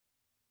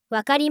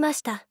わかりま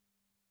した。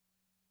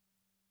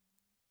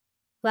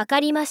わか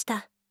りまし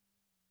た。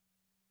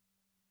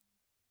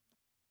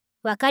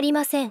わかり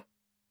ません。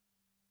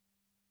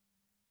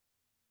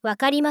わ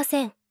かりま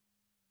せん。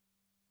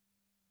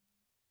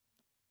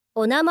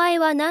お名前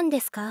は何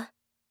ですか？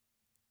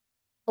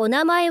お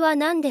名前は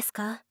何です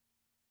か？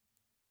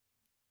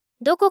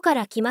どこか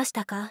ら来まし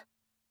たか？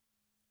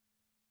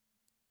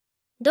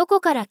どこ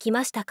から来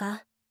ました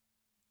か？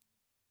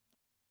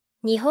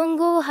日本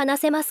語を話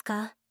せます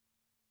か？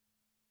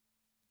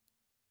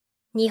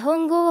日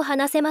本語を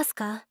話せます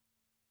か？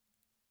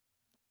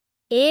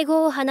英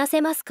語を話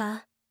せます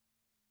か？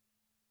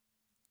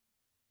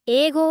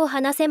英語を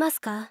話せま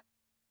すか？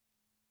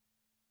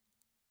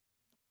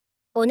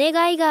お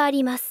願いがあ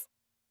ります。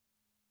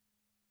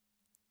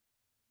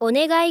お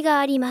願い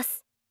がありま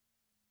す。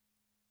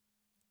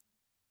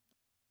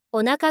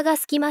お腹が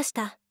空きまし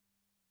た。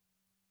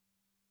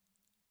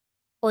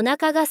お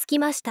腹が空き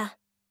ました。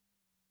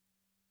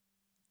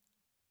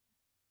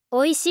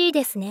おいしい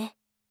ですね。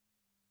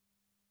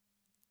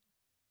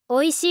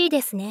おいしい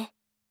ですね。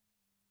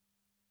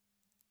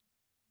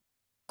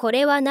こ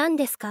れは何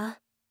ですか？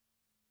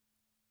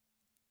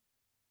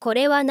こ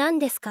れは何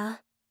です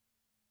か？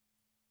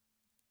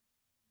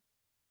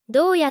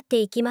どうやって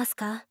行きます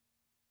か？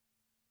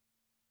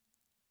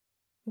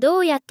ど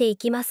うやって行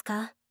きます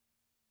か？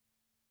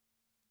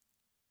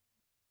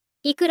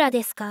いくら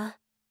ですか？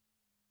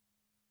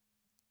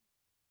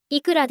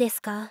いくらで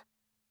すか？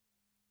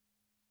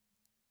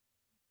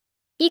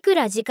いく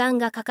ら時間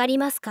がかかり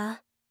ます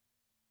か？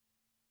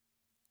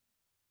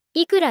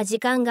いくら時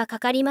間がか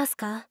かります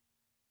か？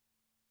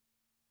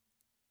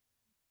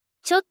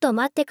ちょっと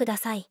待ってくだ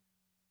さい。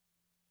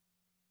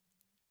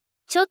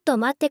ちょっと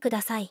待ってく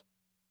ださい。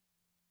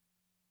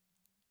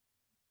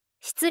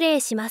失礼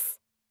しま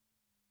す。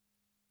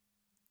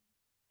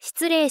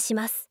失礼し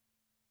ます。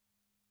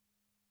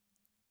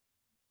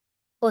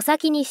お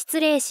先に失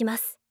礼しま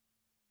す。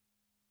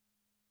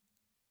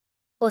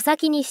お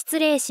先に失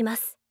礼しま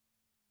す。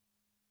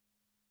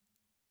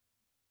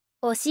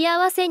お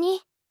幸せ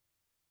に。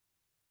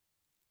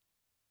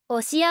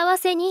お幸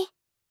せに。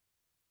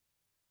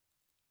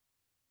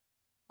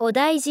お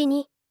大事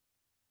に。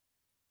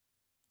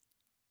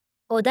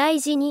お大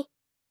事に。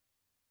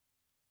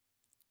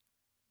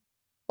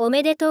お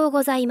めでとう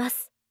ございま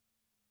す。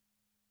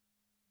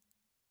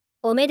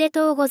おめで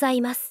とうござ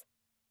います。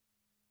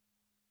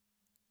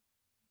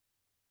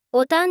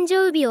お誕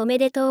生日おめ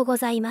でとうご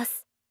ざいま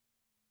す。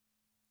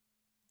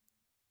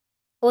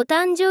お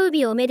誕生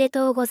日おめで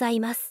とうござい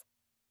ます。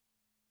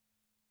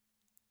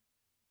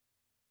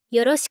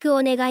よろしく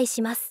お願い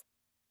します。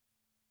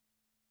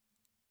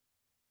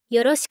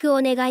よろしく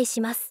お願い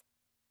します。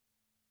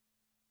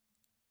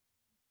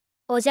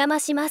お邪魔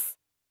します。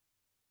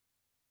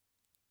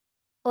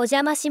お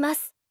邪魔しま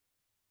す。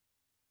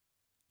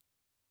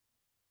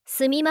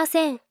すみま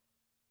せん。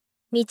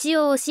道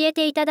を教え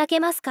ていただけ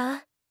ます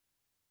か？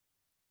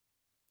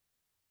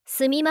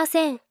すみま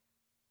せん。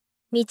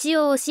道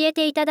を教え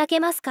ていただけ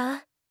ます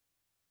か？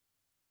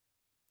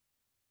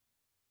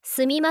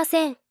すみま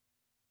せん。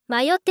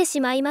迷って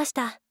しまいまし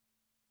た。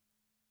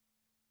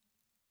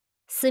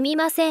すみ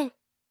ません。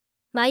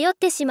迷っ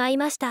てしまい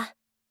ました。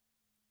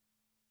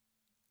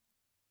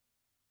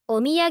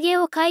お土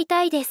産を買い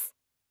たいです。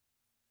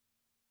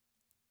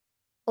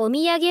お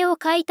土産を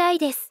買いたい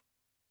です。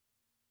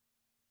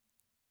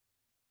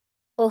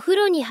お風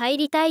呂に入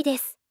りたいで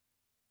す。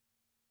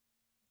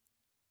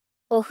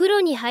お風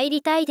呂に入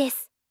りたいで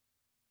す。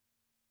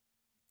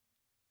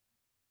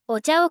お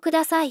茶をく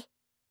ださい。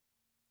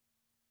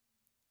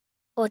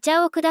お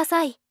茶をくだ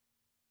さい。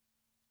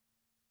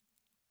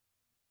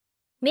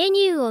メ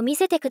ニューを見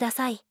せてくだ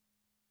さい。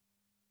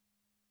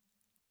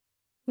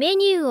メ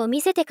ニューを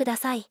見せてくだ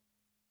さい。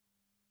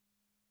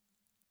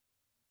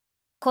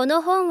こ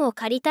の本を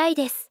借りたい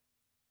です。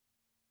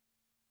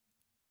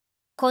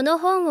この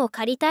本を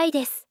借りたい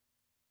です。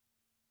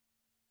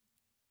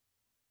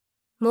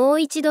も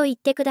う一度言っ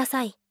てくだ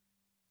さい。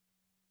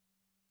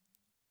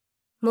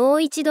も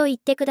う一度言っ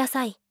てくだ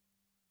さい。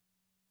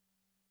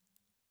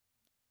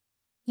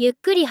ゆっ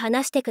くり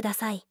話してくだ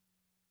さい。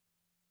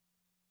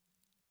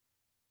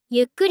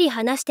ゆっくり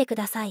話してく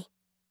ださい。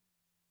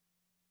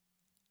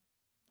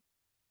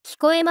聞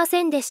こえま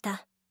せんでし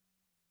た。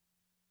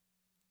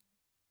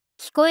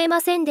聞こえま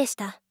せんでし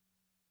た。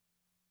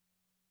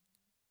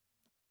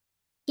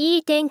い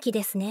い天気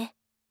ですね。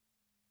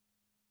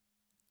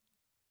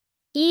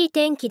いい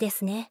天気で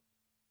すね。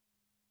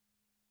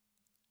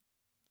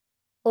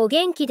お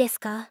元気です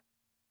か？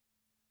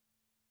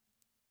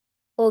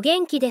お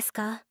元気です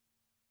か？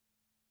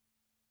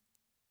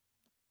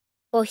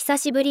お久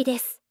しぶりで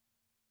す。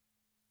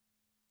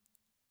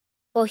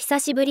お久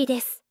しぶり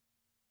です。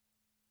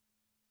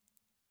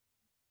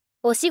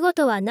お仕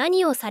事は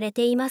何をされ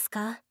ています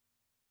か？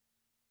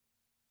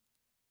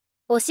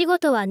お仕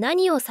事は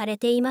何をされ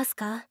ています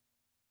か？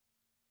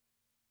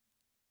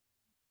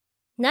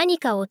何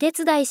かお手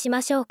伝いし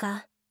ましょう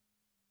か？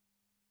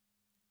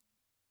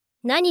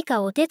何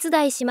かお手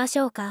伝いしまし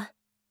ょうか？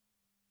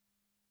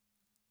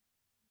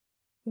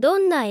ど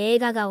んな映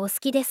画がお好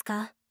きです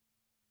か？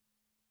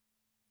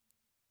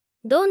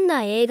どん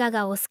な映画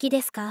がお好きで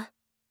すか？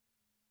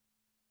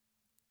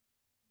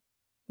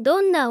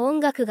どんな音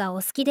楽が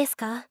お好きです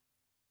か？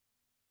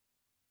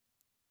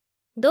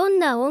どん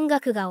な音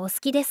楽がお好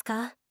きです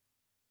か？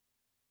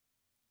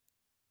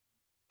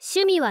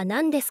趣味は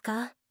何です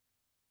か？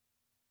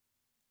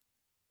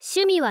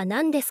趣味は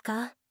何です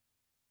か？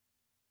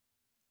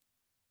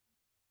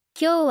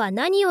今日は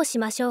何をし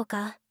ましょう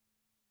か？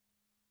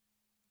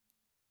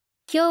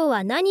今日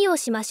は何を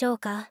しましょう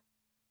か？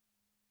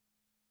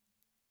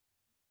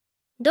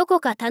どこ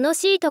か楽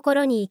しいとこ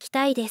ろに行き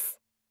たいです。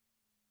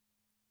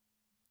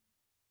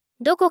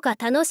どこか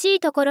楽しい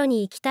ところ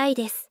に行きたい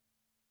です。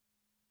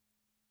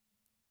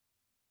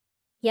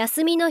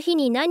休みの日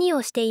に何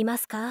をしていま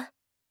すか？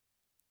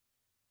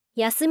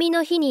休み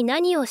の日に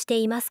何をして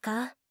います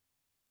か？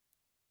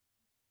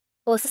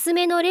おすす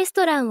めのレス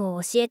トラン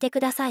を教えてく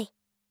ださい。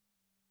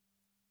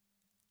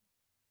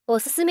お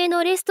すすめ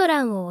のレスト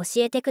ランを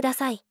教えてくだ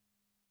さい。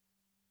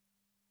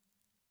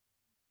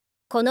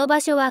この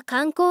場所は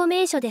観光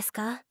名所です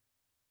か？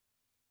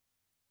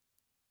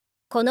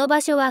この場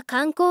所は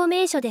観光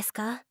名所です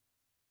か？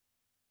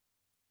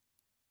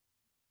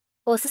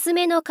おすす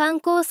めの観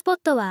光スポッ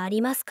トはあ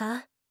ります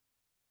か？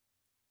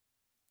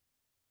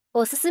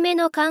おすすめ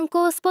の観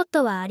光スポッ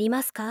トはあり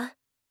ますか？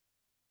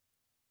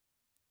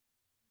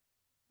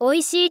お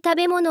いしい食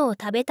べ物を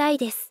食べたい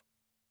です。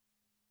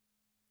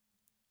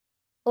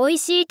おい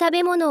しい食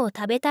べ物を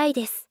食べたい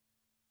です。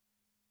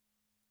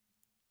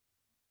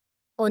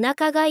お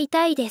腹が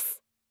痛いで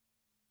す。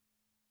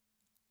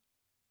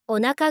お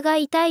腹が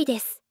痛いで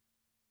す。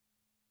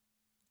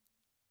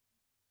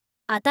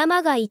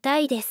頭が痛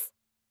いです。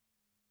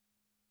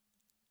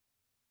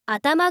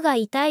頭が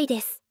痛い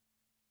です。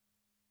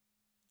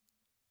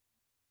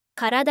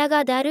体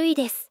がだるい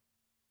です。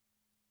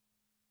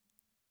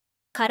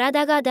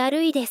体がだ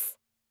るいです。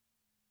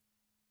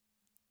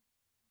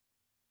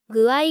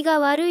具合が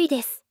悪い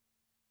です。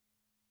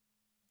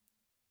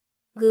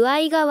具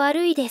合が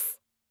悪いです。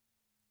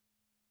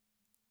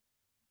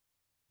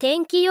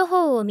天気予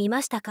報を見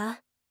ましたか？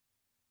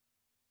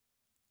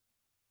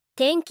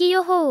天気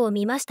予報を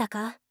見ました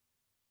か？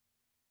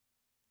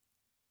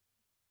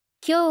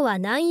今日は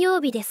何曜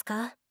日です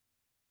か？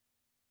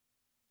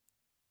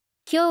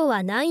今日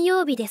は何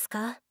曜日です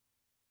か？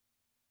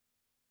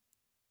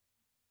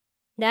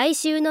来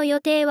週の予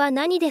定は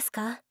何です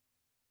か？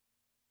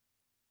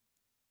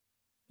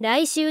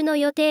来週の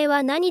予定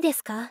は何で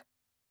すか？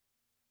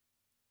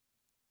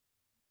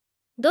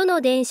ど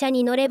の電車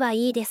に乗れば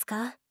いいです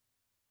か？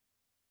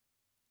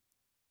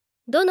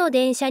どの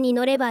電車に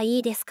乗ればい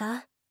いです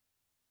か？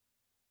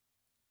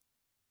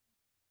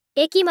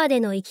駅まで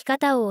の行き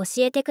方を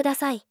教えてくだ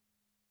さい。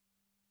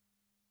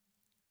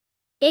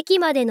駅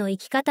までの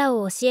行き方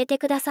を教えて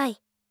くださ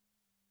い。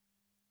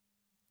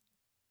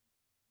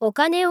お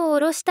金を下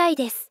ろしたい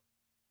です。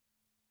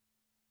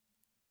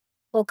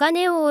お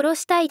金を下ろ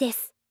したいで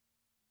す。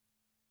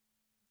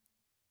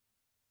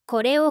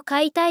これを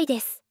買いたい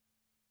です。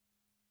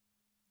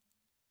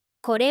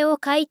これを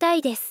買いた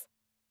いです。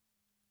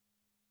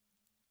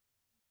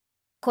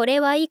こ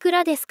れはいく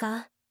らです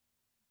か？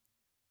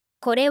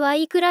これは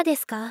いくらで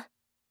すか？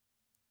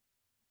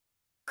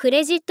ク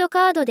レジット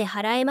カードで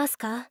払えます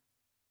か？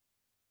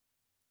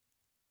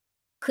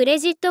クレ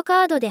ジット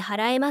カードで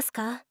払えます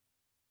か？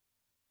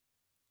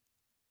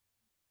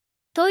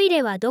トイ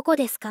レはどこ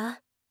です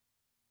か？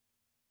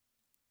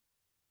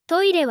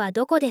トイレは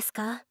どこです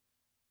か？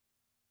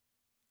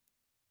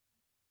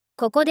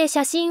ここで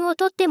写真を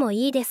撮っても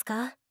いいです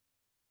か？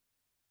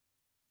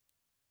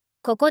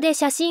ここで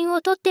写真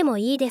を撮っても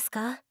いいです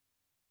か？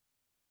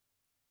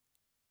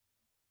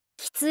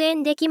喫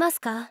煙できます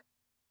か？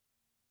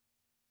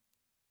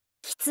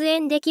喫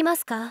煙できま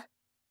すか？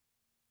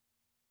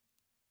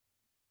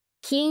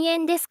禁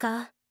煙です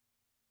か？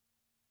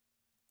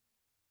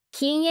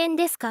禁煙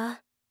です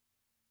か？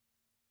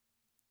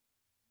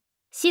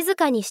静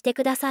かにして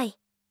ください。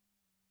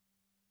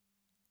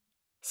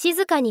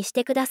静かにし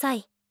てくださ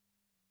い。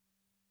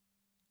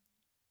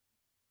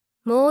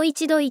もう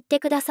一度言って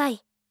くださ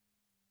い。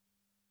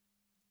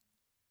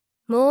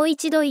もう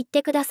一度言っ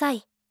てくださ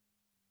い。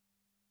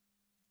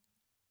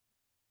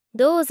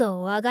どうぞ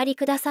お上がり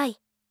くださ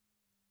い。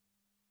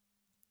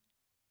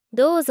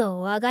どうぞ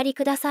お上がり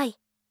ください。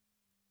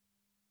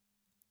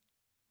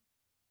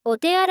お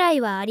手洗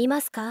いはあり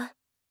ますか？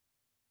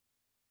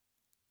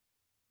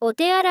お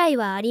手洗い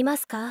はありま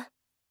すか？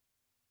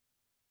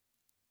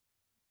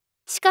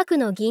近く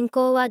の銀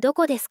行はど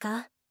こです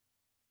か？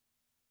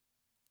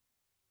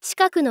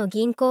近くの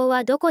銀行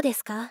はどこで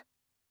すか？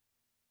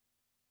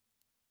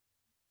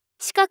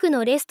近く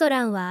のレスト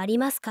ランはあり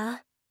ます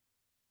か？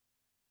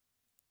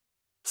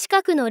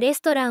近くのレ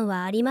ストラン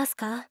はあります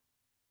か？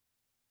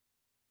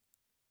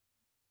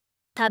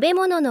食べ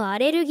物のア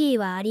レルギー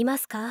はありま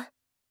すか？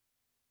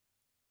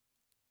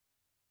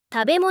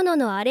食べ物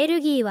のアレ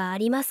ルギーはあ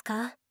ります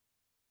か？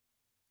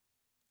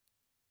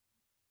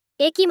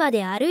駅ま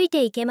で歩い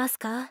て行けます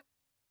か？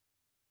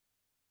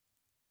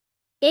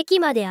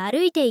駅まで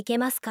歩いて行け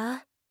ます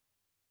か？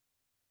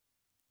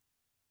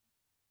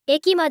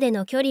駅まで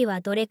の距離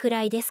はどれく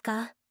らいです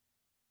か？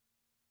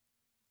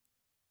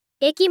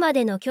駅ま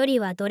での距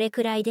離はどれ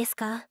くらいです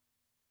か？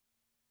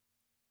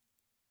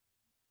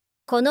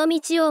この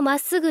道をまっ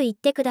すぐ行っ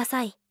てくだ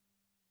さい。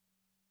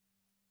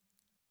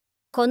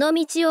この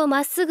道を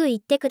まっすぐ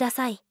行ってくだ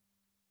さい。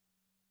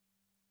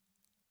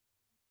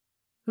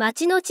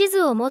街の地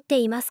図を持って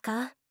います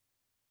か？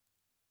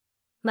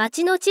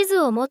街の地図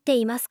を持って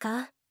います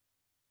か？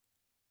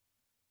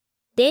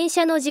電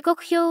車の時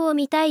刻表を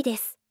見たいで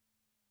す。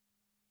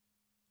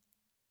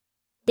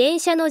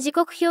電車の時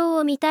刻表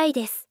を見たい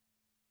です。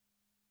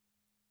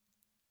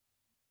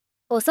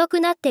遅く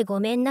なってご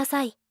めんな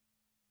さい。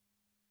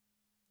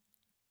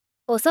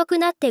遅く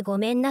なってご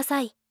めんな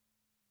さい。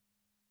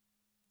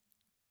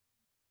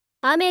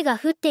雨が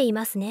降ってい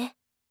ますね。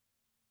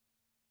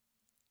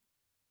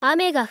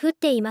雨が降っ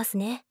ています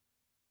ね。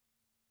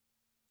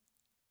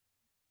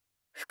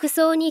服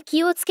装に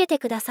気をつけて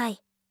ください。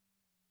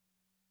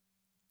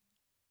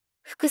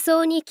服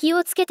装に気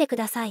をつけてく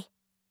ださい。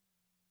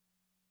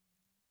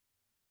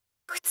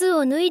靴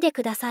を脱いで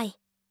ください。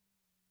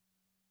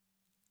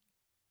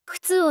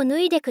靴を脱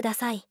いでくだ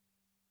さい。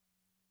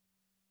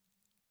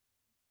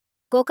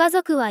ご家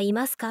族はい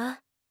ます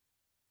か？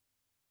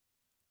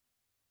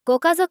ご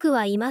家族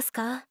はいます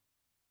か？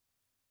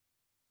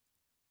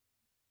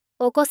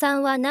お子さ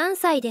んは何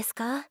歳です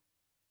か？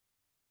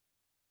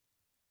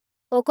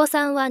お子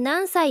さんは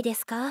何歳で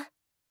すか？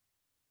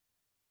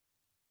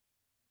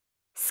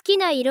好き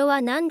な色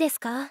は何です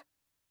か？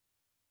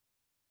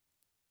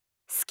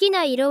好き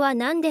な色は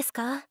何です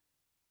か？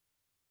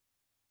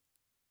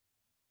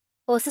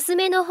おすす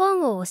めの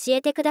本を教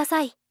えてくだ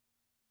さい。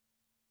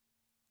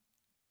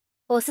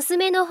おすす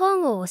めの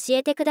本を教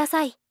えてくだ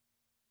さい。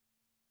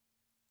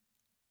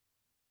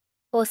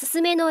おす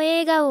すめの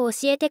映画を教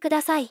えてく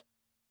ださい。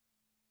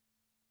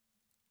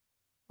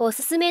お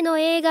すすめの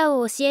映画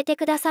を教えて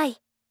ください。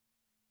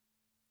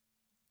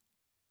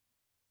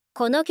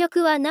この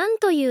曲は何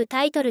という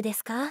タイトルで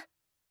すか？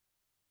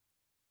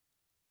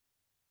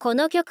こ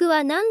の曲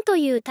は何と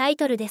いうタイ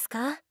トルです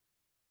か？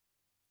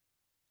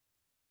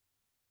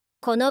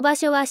この場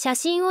所は写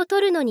真を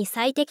撮るのに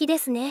最適で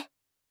すね。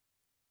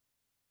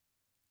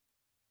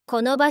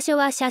この場所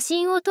は写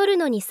真を撮る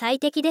のに最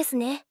適です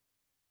ね。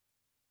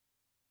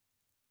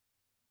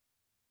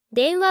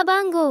電話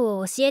番号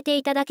を教えて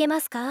いただけ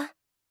ますか？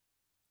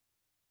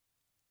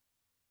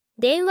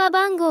電話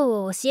番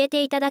号を教え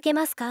ていただけ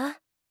ますか？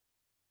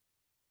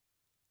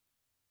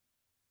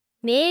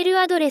メール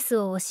アドレス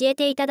を教え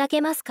ていただ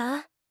けます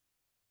か？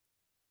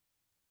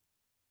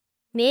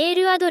メー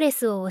ルアドレ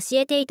スを教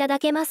えていただ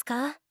けます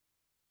か？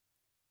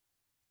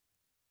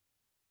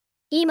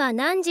今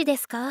何時で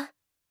すか？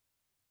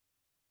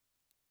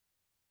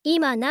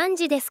今何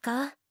時です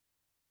か？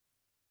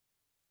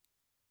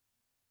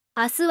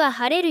明日は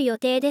晴れる予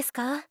定です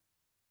か？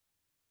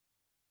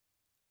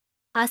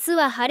明日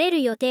は晴れ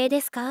る予定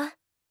ですか？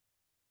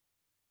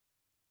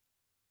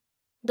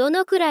ど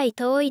のくらい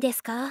遠いで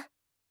すか？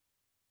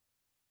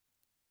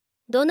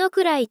どの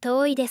くらい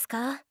遠いです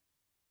か？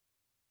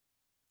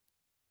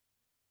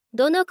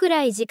どのく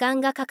らい時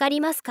間がかか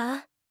ります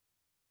か？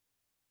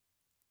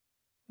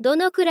ど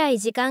のくらい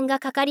時間が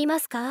かかりま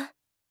すか？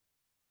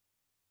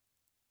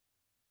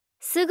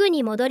すぐ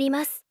に戻り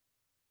ます。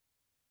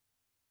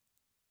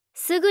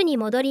すぐに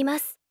戻りま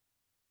す。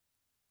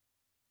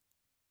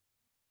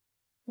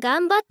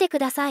頑張ってく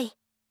ださい。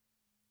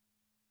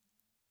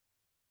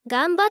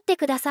頑張って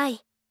ください。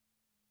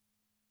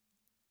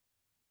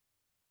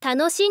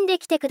楽しんで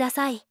きてくだ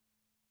さい。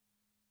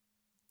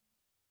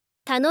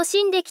楽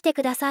しんできて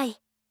ください。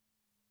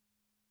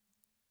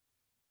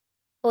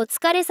お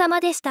疲れ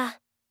様でした。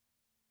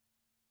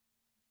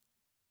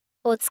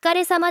お疲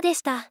れ様で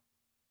した。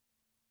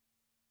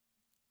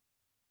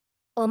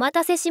お待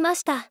たせしま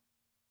した。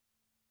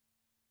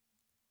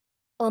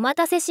お待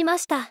たせしま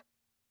した。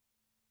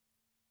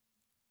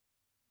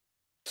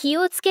気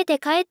をつけて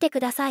帰ってく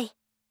ださい。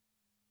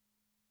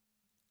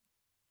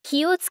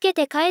気をつけ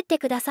て帰って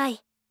ください。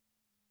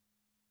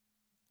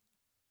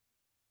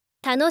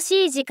楽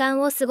しい時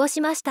間を過ご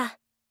しました。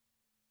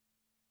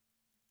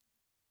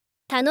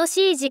楽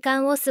しい時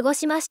間を過ご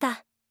しまし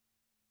た。